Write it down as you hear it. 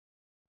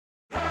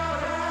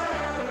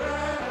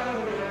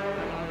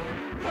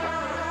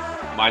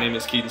My name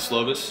is Kedon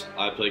Slovis.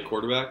 I play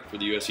quarterback for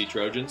the USC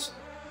Trojans,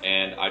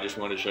 and I just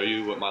wanted to show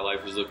you what my life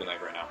is looking like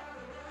right now.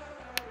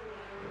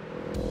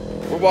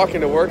 We're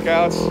walking to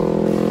workouts.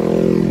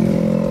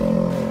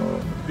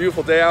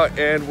 Beautiful day out,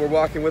 and we're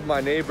walking with my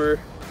neighbor,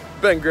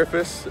 Ben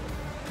Griffiths,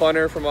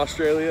 punter from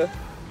Australia.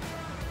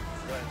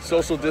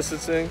 Social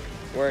distancing,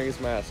 wearing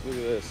his mask. Look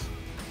at this.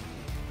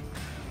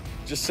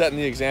 Just setting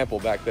the example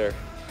back there.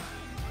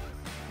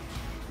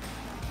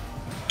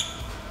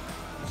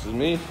 This is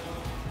me.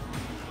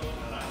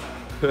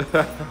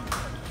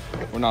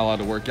 We're not allowed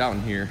to work out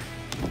in here,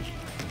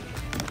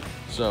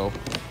 so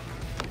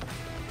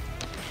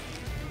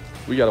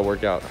we got to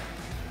work out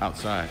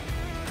outside.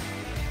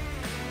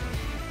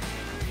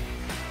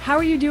 How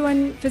are you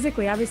doing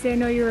physically? Obviously, I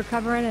know you're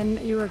recovering and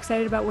you were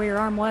excited about where your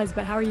arm was,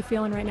 but how are you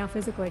feeling right now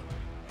physically?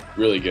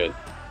 Really good,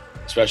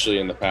 especially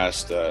in the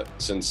past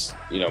since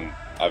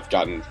I've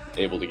gotten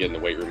able to get in the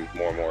weight room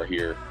more and more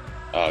here.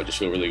 Just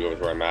feel really good with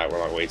where I'm at,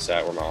 where my weight's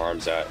at, where my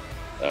arm's at.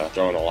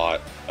 Throwing a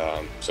lot.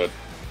 So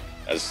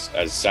as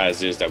sad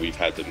as it is that we've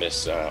had to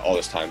miss all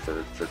this time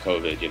for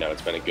COVID,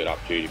 it's been a good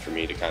opportunity for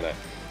me to kind of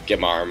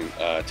get my arm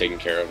taken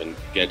care of and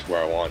get to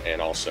where I want,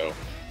 and also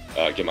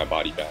get my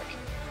body back.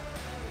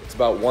 It's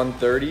about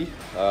 1:30,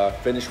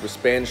 finished with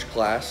Spanish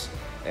class,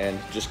 and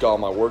just got all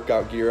my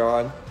workout gear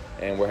on,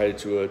 and we're headed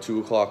to a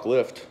 2 o'clock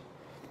lift.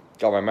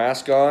 Got my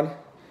mask on,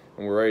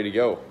 and we're ready to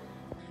go.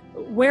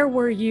 Where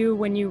were you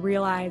when you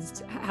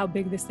realized how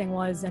big this thing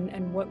was,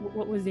 and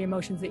what was the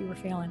emotions that you were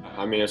feeling?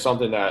 I mean, it's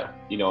something that,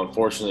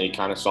 unfortunately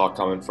kind of saw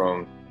coming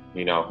from,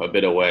 a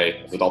bit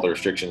away with all the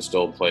restrictions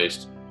still in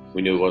place.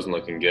 We knew it wasn't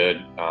looking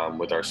good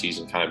with our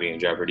season kind of being in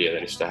jeopardy, and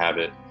then just to have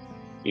it,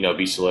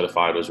 be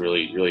solidified was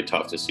really, really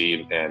tough to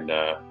see. And,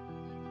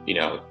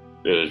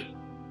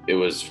 it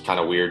was kind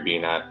of weird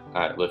being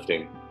at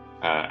lifting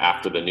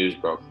after the news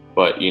broke.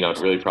 But,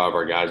 really proud of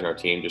our guys and our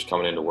team just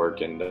coming into work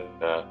and,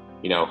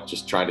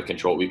 just trying to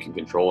control what we can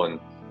control. And,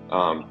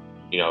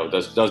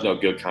 it does no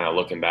good kind of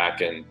looking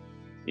back and,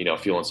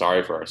 feeling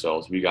sorry for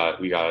ourselves. We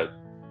got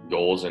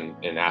goals and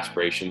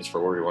aspirations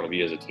for where we want to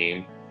be as a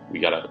team. We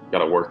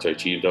gotta work to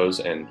achieve those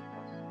and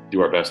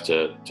do our best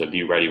to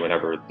be ready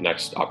whenever the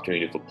next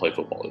opportunity to play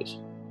football is.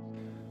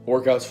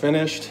 Workout's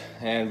finished,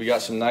 and we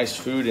got some nice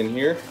food in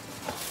here.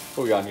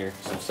 What we got in here?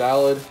 Some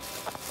salad.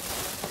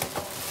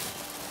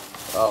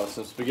 Oh,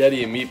 some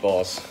spaghetti and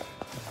meatballs.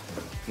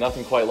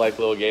 Nothing quite like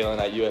little Galen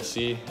at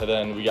USC. And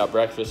then we got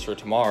breakfast for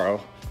tomorrow.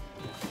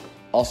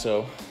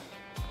 Also,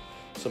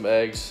 some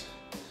eggs,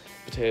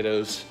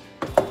 potatoes,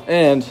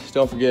 and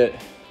don't forget,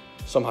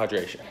 some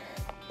hydration.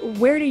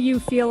 Where do you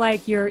feel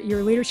like your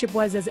leadership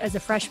was as a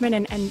freshman,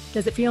 and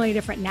does it feel any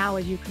different now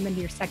as you come into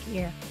your second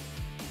year?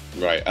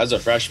 Right, as a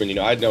freshman,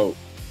 I had no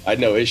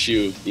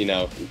issue,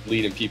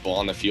 leading people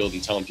on the field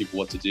and telling people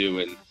what to do,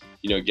 and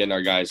getting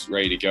our guys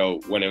ready to go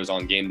when it was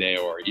on game day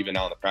or even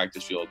out on the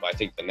practice field. But I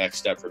think the next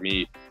step for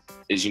me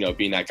is,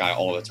 being that guy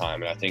all the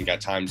time. And I think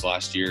at times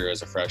last year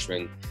as a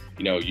freshman,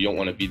 you don't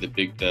want to be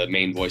the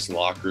main voice in the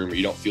locker room, or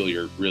you don't feel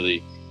you're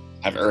really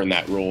have earned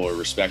that role or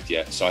respect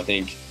yet. So I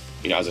think,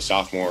 as a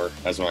sophomore,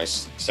 as my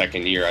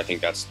second year, I think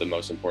that's the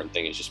most important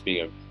thing, is just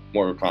being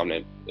more of a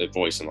prominent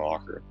voice in the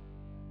locker room.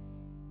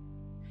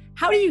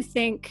 How do you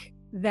think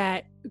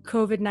that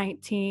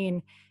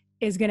COVID-19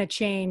 is going to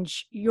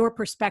change your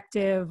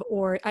perspective,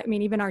 or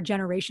even our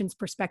generation's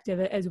perspective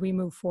as we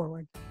move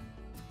forward?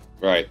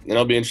 Right, and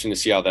it'll be interesting to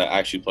see how that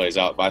actually plays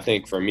out. But I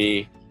think for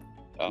me,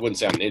 I wouldn't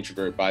say I'm an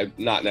introvert, but I'm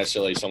not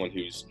necessarily someone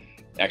who's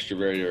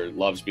extroverted or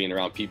loves being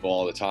around people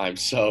all the time.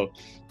 So,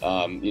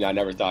 I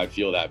never thought I'd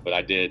feel that, but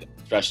I did.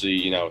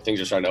 Especially, things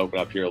are starting to open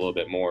up here a little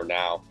bit more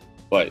now.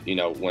 But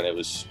when it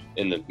was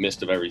in the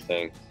midst of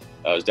everything,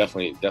 it was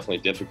definitely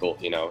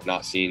difficult.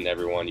 Not seeing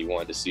everyone you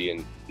wanted to see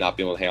and not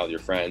being able to hang out with your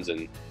friends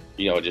and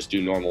just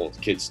do normal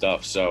kid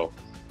stuff. So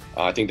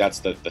I think that's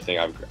the thing.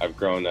 I've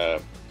grown a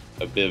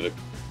bit of a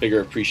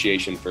bigger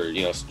appreciation for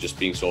just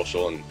being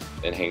social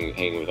and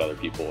hanging with other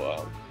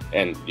people,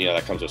 and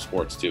that comes with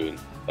sports too. And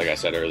like I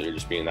said earlier,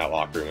 just being in that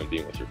locker room and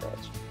being with your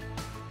friends.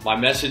 My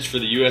message for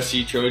the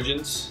USC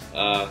Trojans,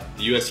 the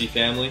USC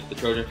family, the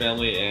Trojan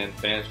family, and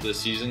fans for this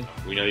season: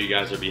 we know you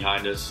guys are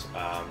behind us,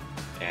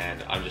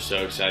 and I'm just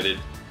so excited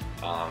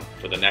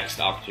for the next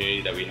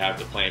opportunity that we have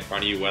to play in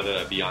front of you, whether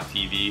that be on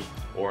TV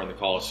or in the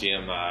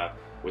Coliseum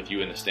with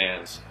you in the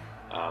stands.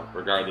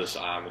 Regardless,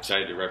 I'm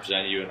excited to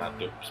represent you and have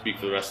to speak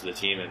for the rest of the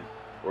team, and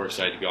we're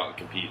excited to go out and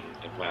compete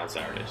and play on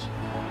Saturdays.